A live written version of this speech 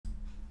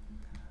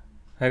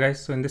Hi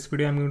guys, so in this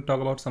video I'm going to talk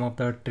about some of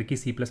the tricky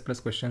C++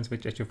 questions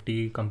which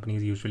HFT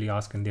companies usually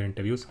ask in their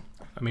interviews.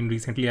 I mean,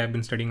 recently I've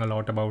been studying a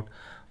lot about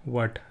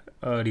what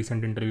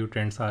recent interview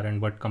trends are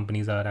and what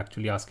companies are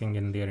actually asking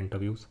in their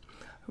interviews.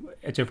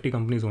 HFT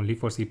companies only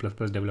for C++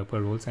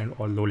 developer roles and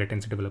all low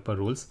latency developer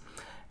roles.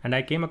 And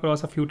I came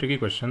across a few tricky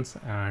questions,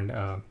 and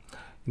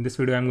in this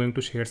video I'm going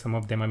to share some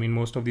of them. I mean,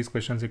 most of these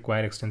questions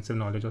require extensive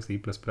knowledge of C++,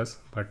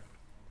 but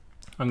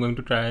I'm going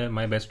to try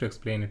my best to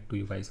explain it to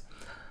you guys.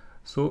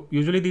 So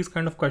usually these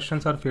kind of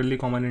questions are fairly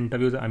common in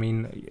interviews. I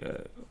mean,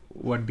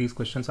 what these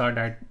questions are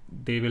that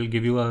they will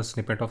give you a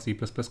snippet of C++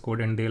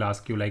 code and they'll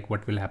ask you like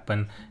what will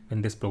happen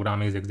when this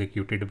program is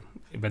executed,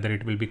 whether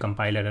it will be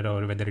compile error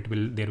or whether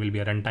there will be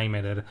a runtime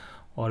error,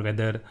 or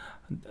whether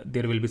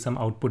there will be some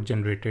output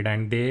generated.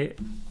 And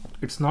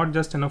it's not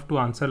just enough to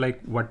answer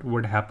like what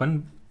would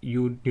happen.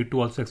 You need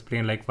to also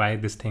explain like why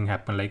this thing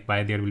happened, like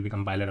why there will be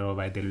compile error or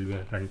why there will be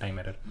a runtime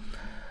error.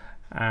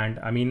 And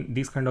I mean,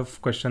 these kind of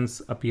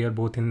questions appear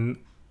both in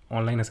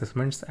online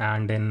assessments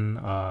and in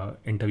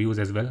interviews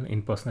as well,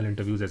 in personal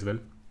interviews as well.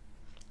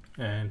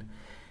 And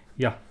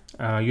yeah,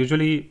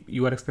 usually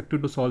you are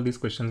expected to solve these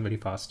questions very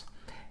fast.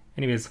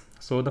 Anyways,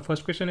 so the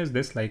first question is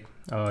this, like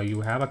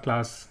you have a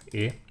class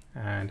A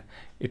and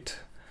it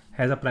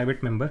has a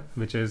private member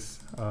which is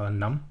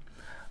num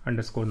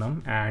underscore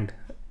num, and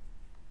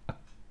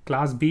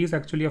class B is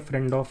actually a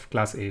friend of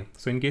class A.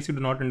 So in case you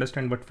do not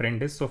understand what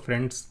friend is, so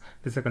friends,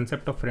 this is a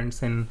concept of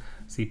friends in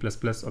C++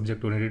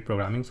 object-oriented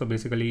programming. So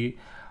basically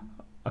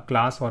a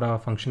class or a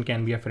function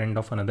can be a friend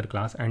of another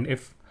class. And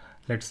if,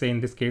 let's say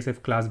in this case,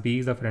 if class B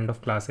is a friend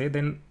of class A,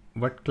 then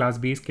what class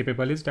B is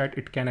capable is that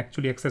it can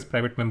actually access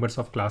private members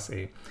of class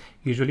A.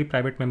 Usually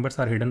private members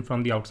are hidden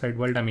from the outside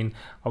world. I mean,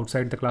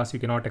 outside the class, you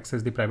cannot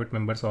access the private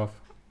members of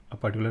a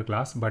particular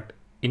class, but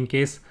in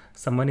case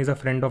someone is a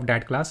friend of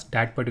that class,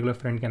 that particular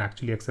friend can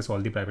actually access all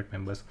the private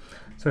members.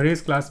 So here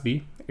is class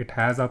B. It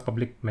has a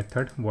public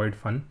method void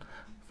fun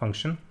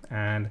function,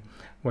 and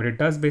what it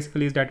does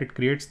basically is that it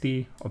creates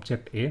the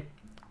object A,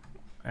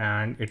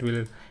 and it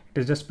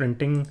is just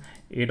printing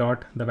A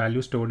dot the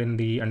value stored in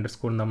the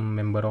underscore num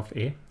member of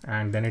A,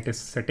 and then it is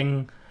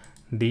setting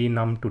the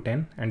num to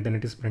 10, and then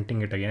it is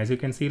printing it again. As you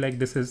can see, like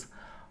this is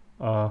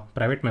a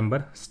private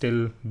member,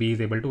 still B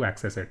is able to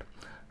access it.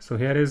 So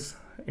here is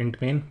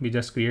int main, we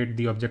just create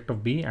the object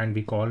of B and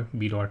we call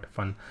b dot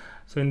fun.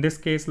 So in this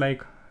case,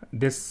 like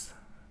this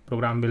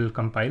program will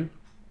compile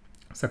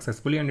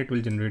successfully and it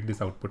will generate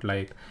this output.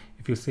 Like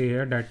if you say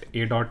here that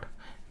A dot,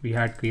 we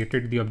had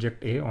created the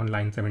object A on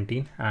line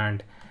 17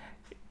 and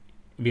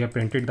we have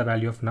printed the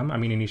value of num. I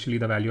mean, initially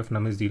the value of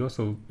num is 0,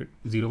 so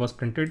 0 was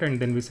printed,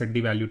 and then we set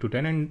the value to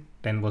 10 and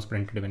 10 was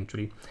printed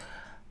eventually.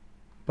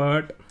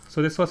 But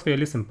so this was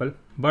fairly simple,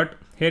 but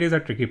here is a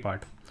tricky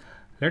part.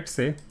 Let's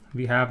say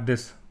we have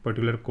this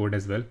particular code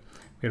as well,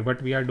 where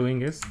what we are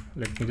doing is,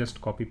 let me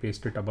just copy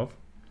paste it above.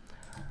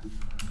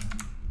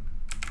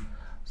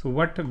 So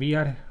what we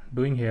are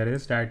doing here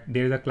is that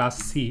there is a class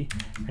C,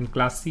 and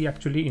class C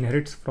actually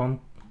inherits from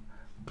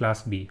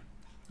class B.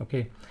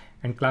 Okay,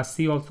 and class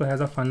C also has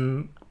a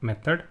fun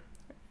method,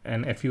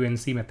 an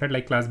func method,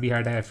 like class B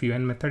had a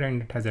fun method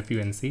and it has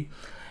func.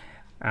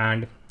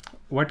 And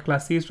what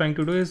class C is trying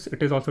to do is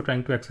it is also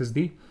trying to access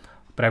the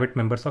private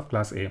members of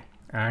class A.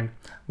 And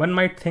one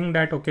might think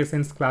that, okay,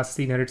 since class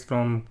C inherits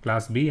from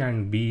class B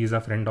and B is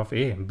a friend of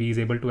A, B is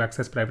able to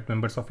access private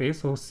members of A,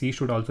 so C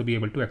should also be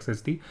able to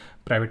access the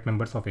private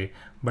members of A.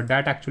 But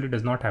that actually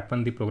does not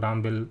happen. The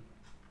program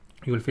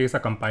you will face a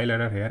compile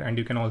error here, and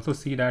you can also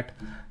see that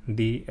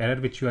the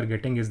error which you are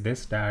getting is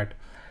this, that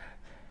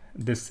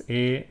this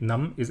A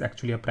num is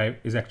actually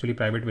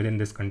private within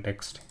this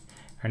context,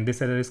 and this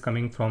error is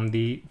coming from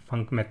the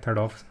func method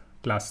of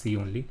class C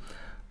only.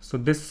 So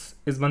this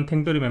is one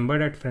thing to remember,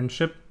 that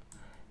friendship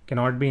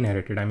cannot be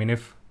inherited. I mean,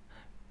 if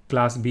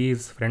class B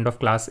is friend of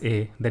class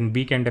A, then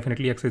B can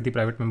definitely access the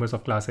private members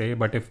of class A.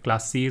 But if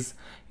class C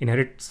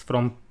inherits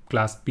from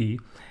class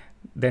B,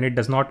 then it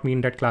does not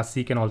mean that class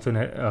C can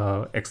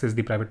also access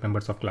the private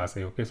members of class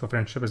A. Okay, so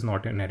friendship is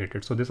not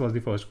inherited. So this was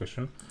the first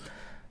question.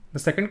 The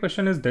second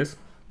question is this.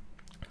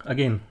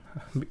 Again,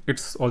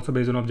 it's also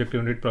based on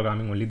object-oriented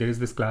programming only. There is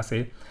this class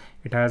A.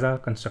 It has a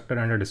constructor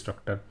and a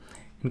destructor.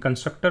 In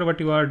constructor, what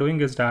you are doing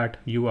is that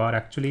you are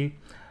actually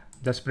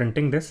just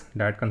printing this,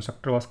 that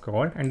constructor was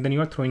called, and then you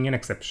are throwing an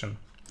exception.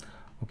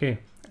 Okay,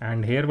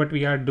 and here what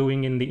we are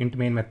doing in the int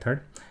main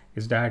method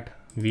is that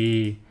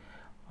we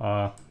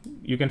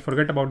you can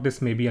forget about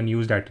this maybe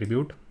unused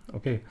attribute.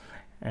 Okay,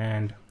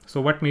 and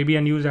so what maybe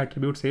unused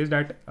attribute says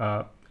that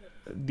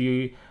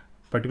the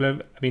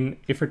particular, I mean,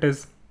 if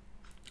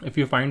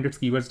you find its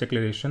keywords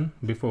declaration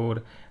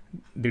before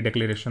the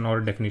declaration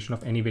or definition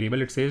of any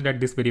variable, it says that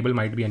this variable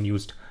might be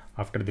unused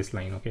after this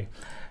line. Okay,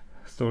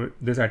 so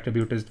this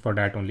attribute is for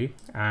that only.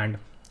 And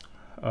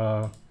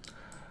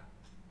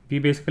we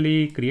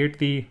basically create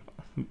the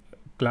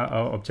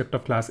object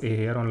of class A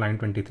here on line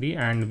 23,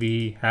 and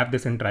we have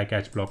this in try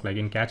catch block. Like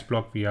in catch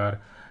block, we are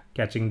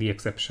catching the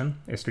exception,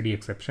 std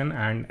exception.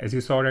 And as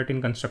you saw that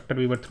in constructor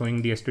we were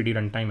throwing the std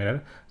runtime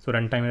error, so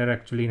runtime error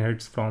actually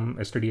inherits from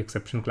std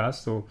exception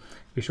class, so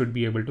we should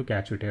be able to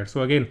catch it here.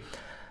 So again,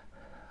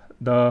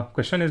 the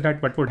question is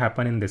that what would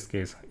happen in this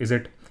case? Is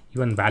it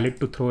even valid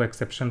to throw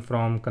exception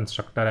from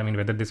constructor? I mean,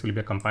 whether this will be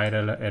a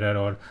compiler error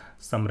or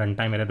some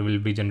runtime error will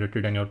be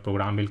generated and your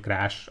program will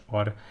crash,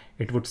 or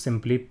it would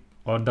simply,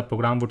 or the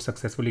program would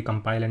successfully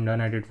compile and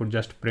run and it would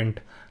just print,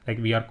 like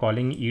we are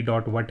calling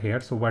e.what here.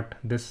 So what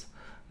this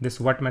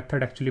what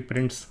method actually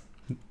prints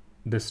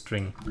this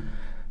string.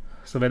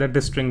 So whether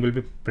this string will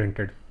be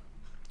printed.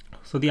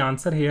 So the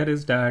answer here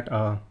is that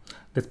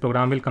this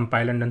program will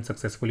compile and run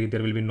successfully.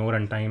 There will be no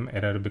runtime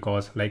error,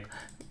 because like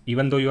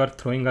even though you are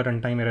throwing a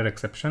runtime error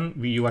exception,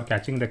 you are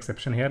catching the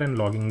exception here and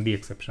logging the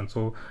exception.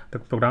 So the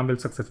program will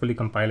successfully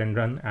compile and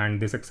run, and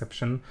this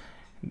exception,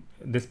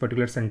 this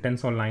particular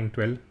sentence on line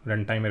 12,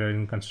 runtime error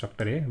in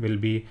constructor A, will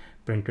be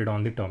printed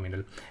on the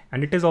terminal.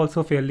 And it is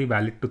also fairly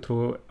valid to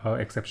throw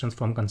exceptions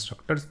from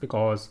constructors,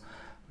 because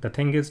the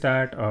thing is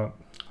that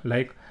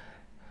like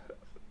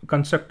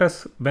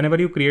constructors, whenever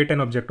you create an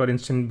object or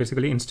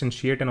basically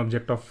instantiate an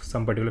object of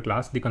some particular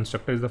class, the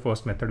constructor is the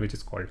first method which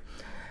is called.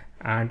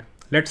 And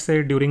let's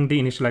say during the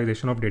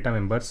initialization of data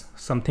members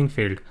something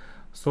failed,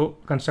 so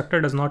constructor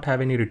does not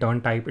have any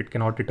return type, it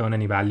cannot return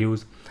any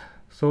values,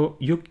 so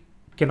you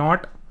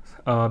cannot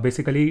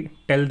basically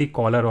tell the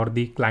caller or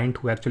the client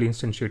who actually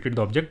instantiated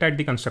the object that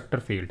the constructor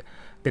failed.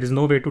 There is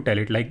no way to tell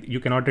it, like you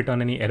cannot return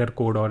any error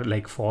code or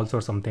like false or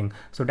something.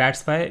 So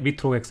that's why we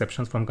throw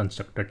exceptions from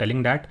constructor,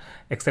 telling that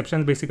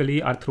exceptions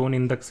basically are thrown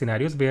in the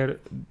scenarios where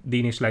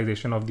the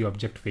initialization of the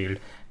object failed,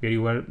 where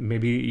you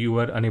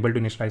were unable to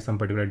initialize some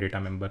particular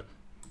data member.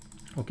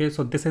 Okay,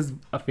 so this is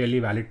a fairly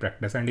valid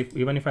practice, and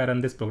even if I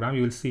run this program,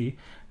 you will see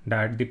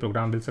that the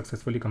program will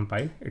successfully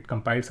compile. It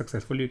compiled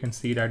successfully. You can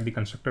see that the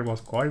constructor was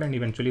called and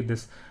eventually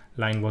this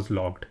line was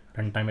logged,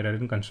 runtime error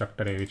in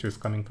constructor A, which is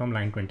coming from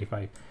line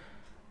 25.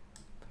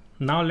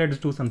 Now let's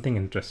do something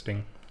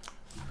interesting.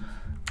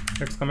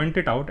 Let's comment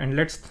it out and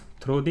let's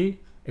throw the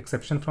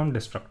exception from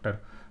destructor.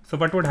 So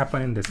what would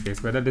happen in this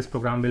case? Whether this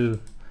program will,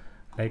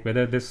 like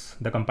whether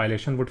the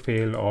compilation would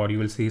fail, or you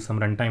will see some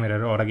runtime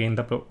error, or again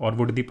or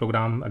would the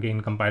program again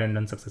compile and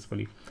run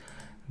successfully?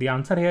 The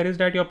answer here is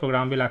that your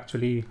program will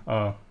actually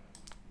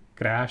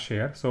crash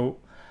here. So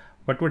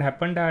what would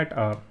happen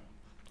that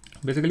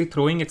basically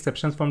throwing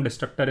exceptions from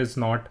destructor is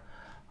not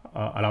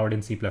allowed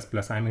in C++.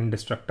 I mean,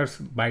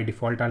 destructors by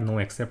default are no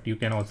except. You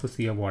can also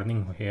see a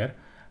warning here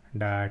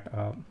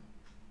that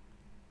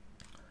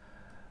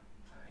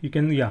you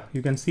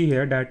can see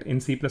here that in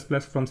C++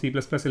 from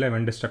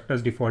C++11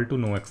 destructors default to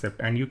no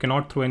except, and you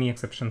cannot throw any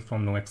exceptions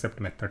from no except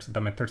methods, the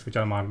methods which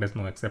are marked as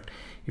no except.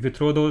 If you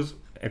throw those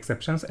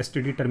exceptions,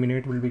 std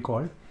terminate will be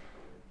called,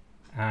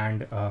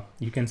 and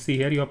you can see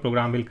here your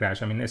program will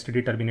crash. I mean,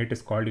 std terminate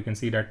is called, you can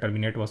see that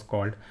terminate was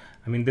called.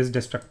 I mean, this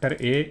destructor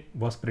A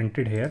was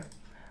printed here,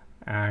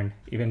 and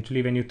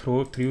eventually when you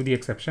throw the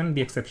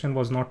exception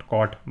was not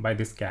caught by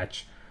this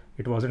catch.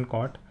 It wasn't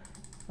caught.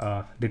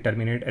 The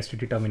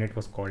std terminate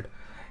was called,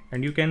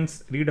 and you can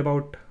read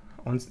about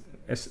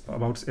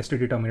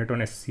std terminate on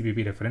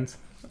SCPP reference.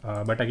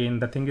 But again,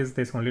 the thing is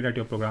this only, that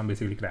your program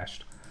basically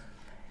crashed.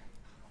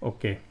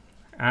 Okay,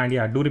 and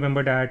yeah, do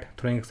remember that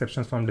throwing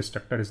exceptions from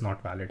destructor is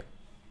not valid.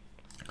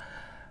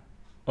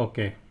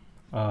 Okay,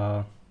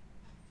 now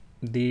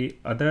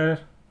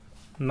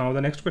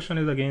the next question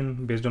is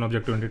again based on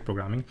object-oriented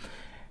programming.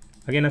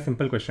 Again, a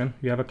simple question.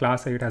 You have a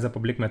class A, it has a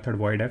public method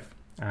void f,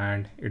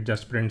 and it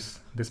just prints,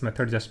 this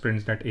method just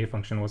prints that a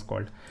function was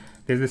called.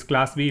 There's this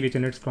class B which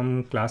inherits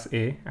from class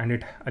A, and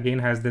it again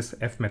has this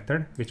f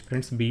method which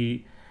prints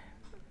b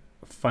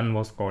fun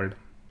was called.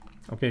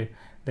 Okay,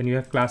 then you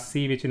have class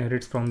C which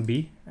inherits from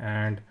B,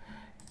 and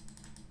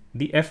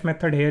the f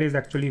method here is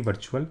actually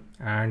virtual,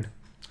 and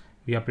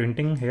we are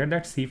printing here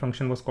that C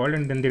function was called.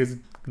 And then there is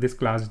this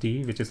class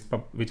D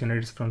which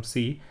inherits from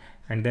C,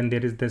 and then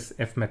there is this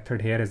f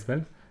method here as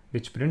well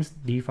which prints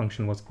D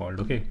function was called.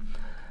 Okay,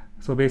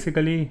 so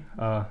basically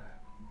there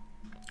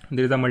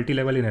is a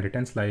multi-level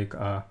inheritance, like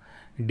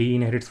D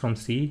inherits from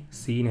C,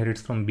 C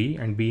inherits from B,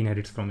 and B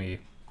inherits from A.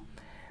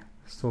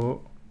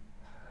 So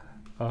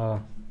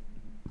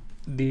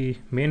the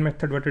main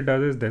method, what it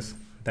does is this,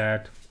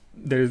 that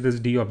there is this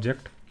D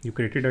object, you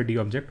created a D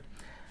object,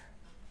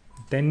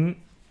 then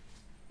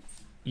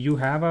you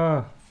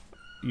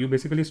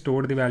basically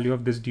stored the value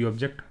of this D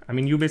object. I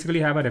mean, you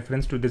basically have a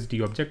reference to this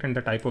D object, and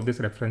the type of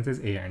this reference is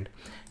a, and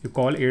you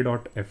call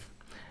a.f.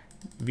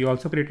 We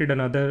also created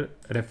another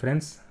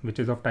reference which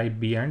is of type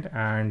b,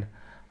 and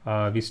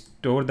we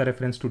store the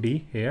reference to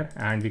D here,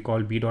 and we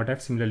call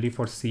b.f. Similarly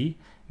for C,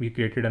 we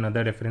created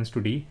another reference to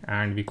D,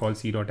 and we call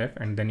c.f,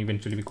 and then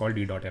eventually we call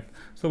d.f.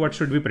 So what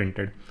should be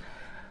printed?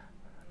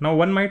 Now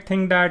one might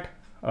think that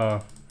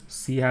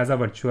C has a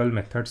virtual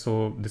method,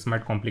 so this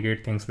might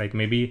complicate things, like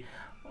maybe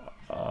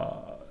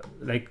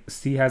like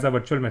C has a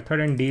virtual method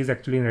and D is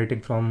actually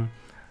inheriting from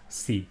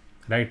C.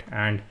 right?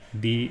 And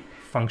the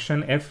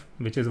function f,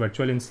 which is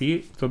virtual in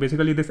C. So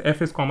basically this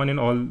f is common in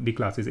all the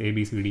classes A,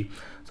 B, C, D.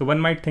 So one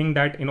might think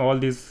that in all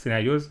these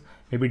scenarios,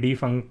 maybe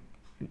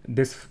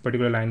this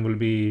particular line will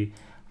be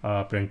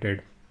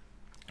printed,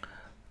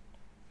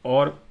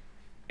 or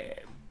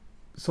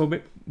so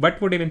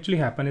what would eventually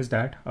happen is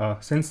that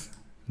since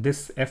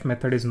this f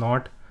method is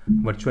not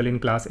virtual in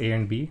class A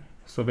and B,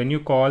 so when you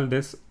call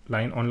this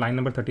line on line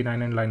number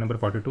 39 and line number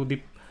 42,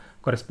 the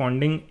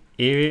corresponding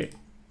A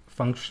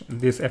function,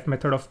 this f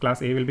method of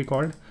class A will be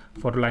called.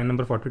 For line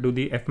number 42,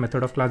 the f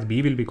method of class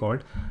B will be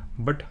called.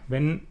 But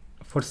when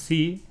for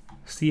C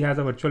has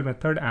a virtual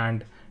method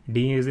and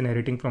D is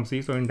inheriting from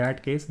C, so in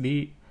that case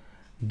the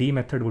D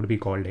method would be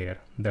called here.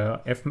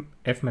 The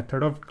f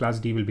method of class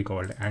D will be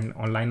called, and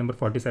on line number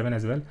 47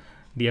 as well,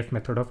 the f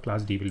method of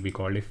class D will be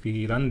called. If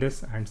we run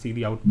this and see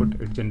the output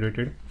it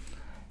generated,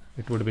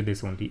 it would be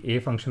this only. A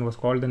function was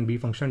called, then B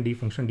function, D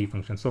function, D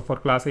function. So for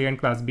class A and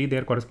class B,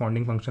 their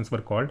corresponding functions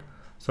were called.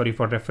 Sorry,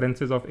 for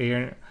references of A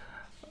and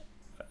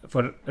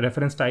for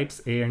reference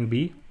types A and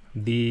B,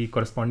 the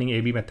corresponding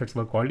AB methods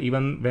were called,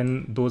 even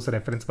when those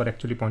references were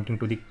actually pointing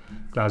to the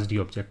class D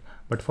object.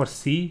 But for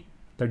C,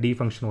 the D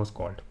function was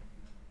called.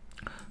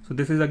 So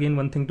this is again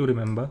one thing to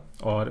remember,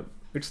 or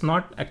it's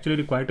not actually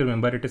required to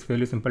remember. It is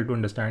fairly simple to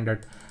understand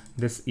that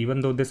this,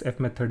 even though this f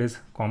method is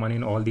common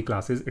in all the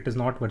classes, it is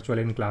not virtual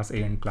in class A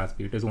and class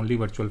B. It is only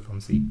virtual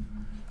from C.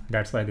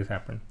 That's why this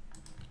happened.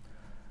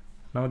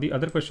 Now the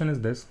other question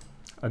is this.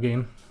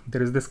 Again,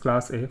 there is this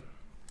class A.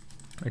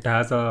 It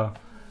has a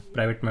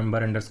private member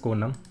underscore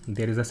num.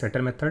 There is a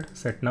setter method,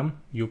 set num.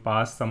 You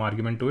pass some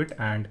argument to it,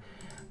 and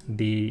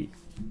the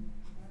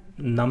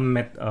num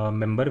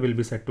member will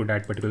be set to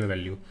that particular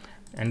value.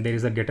 And there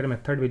is a getter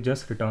method which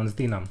just returns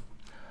the num.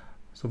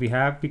 So we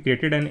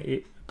created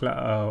an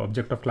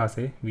object of class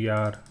A. We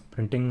are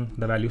printing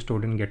the value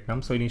stored in get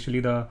num. So initially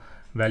the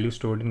value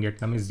stored in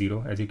get num is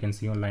 0, as you can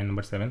see on line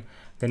number 7.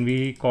 Then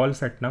we call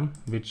set num,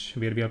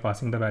 where we are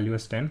passing the value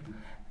as 10,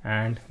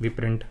 and we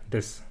print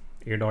this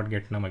a dot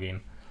get num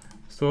again.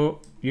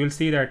 So you'll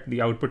see that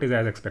the output is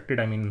as expected.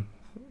 I mean,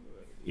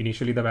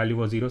 initially the value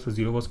was 0, so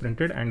 0 was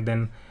printed, and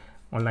then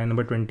on line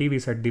number 20 we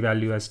set the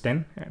value as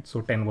 10, and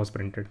so 10 was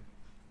printed.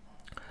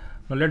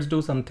 Now let's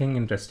do something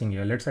interesting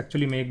here. Let's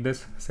actually make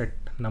this set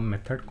num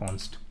method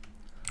const.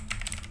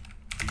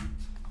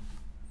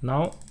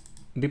 Now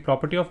the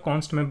property of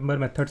const member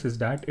methods is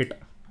that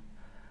it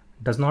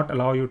does not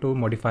allow you to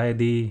modify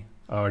the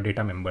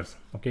data members.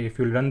 Okay, if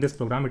you run this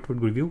program, it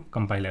would give you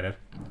compile error.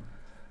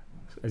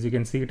 So as you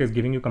can see, it is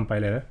giving you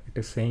compile error. It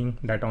is saying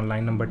that on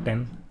line number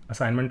 10,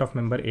 assignment of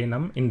member a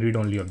num in read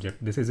only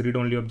object. This is read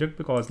only object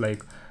because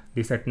like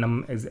the set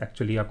num is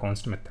actually a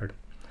const method,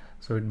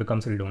 so it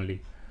becomes read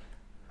only.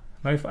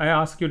 Now if I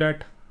ask you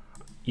that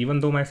even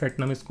though my set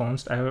num is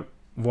const, I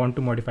want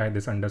to modify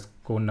this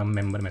underscore num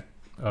member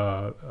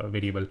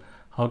variable,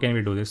 how can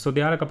we do this? So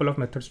there are a couple of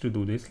methods to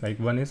do this. Like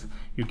one is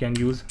you can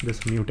use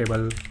this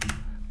mutable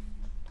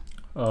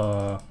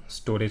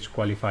storage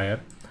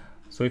qualifier.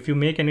 So if you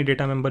make any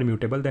data member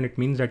mutable, then it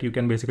means that you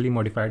can basically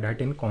modify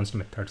that in const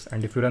methods.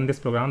 And if you run this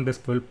program,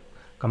 this will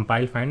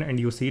compile fine, and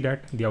you see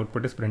that the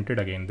output is printed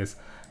again. This,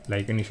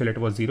 like initially it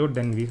was 0,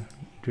 then we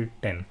did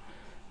 10.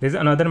 There's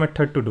another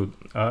method to do,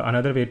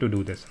 another way to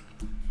do this.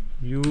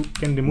 You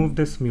can remove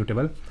this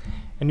mutable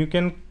and you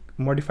can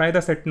modify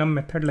the set num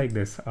method like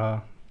this.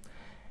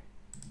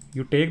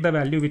 You take the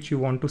value which you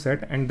want to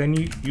set, and then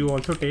you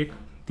also take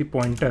the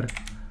pointer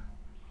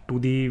to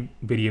the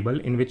variable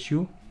in which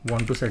you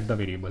want to set the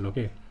variable.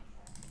 Okay,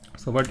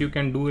 so what you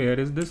can do here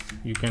is this.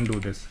 You can do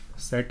this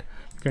set,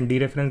 you can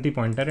dereference the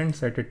pointer and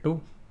set it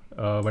to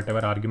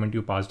whatever argument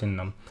you passed in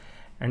num.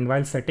 And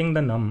while setting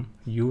the num,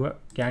 you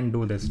can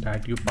do this,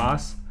 that you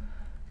pass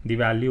the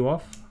value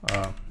of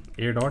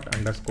a dot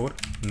underscore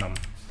num.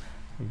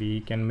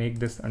 We can make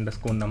this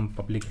underscore num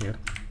public here.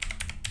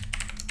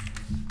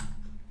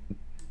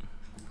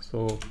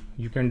 So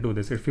you can do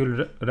this. If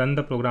you run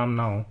the program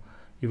now,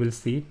 you will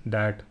see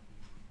that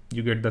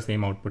you get the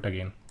same output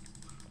again.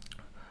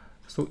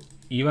 So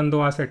even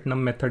though our set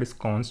num method is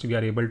const, we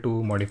are able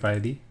to modify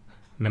the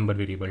member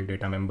variable,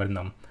 data member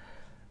num.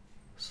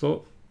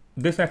 So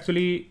this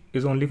actually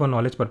is only for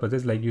knowledge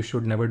purposes. Like you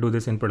should never do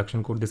this in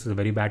production code. This is a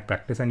very bad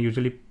practice, and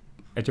usually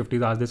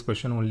HFTs ask this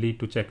question only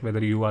to check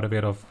whether you are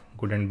aware of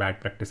good and bad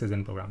practices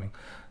in programming.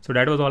 So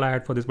that was all I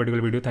had for this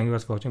particular video. Thank you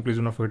guys for watching. Please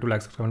do not forget to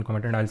like, subscribe, and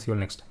comment, and I'll see you all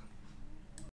next time.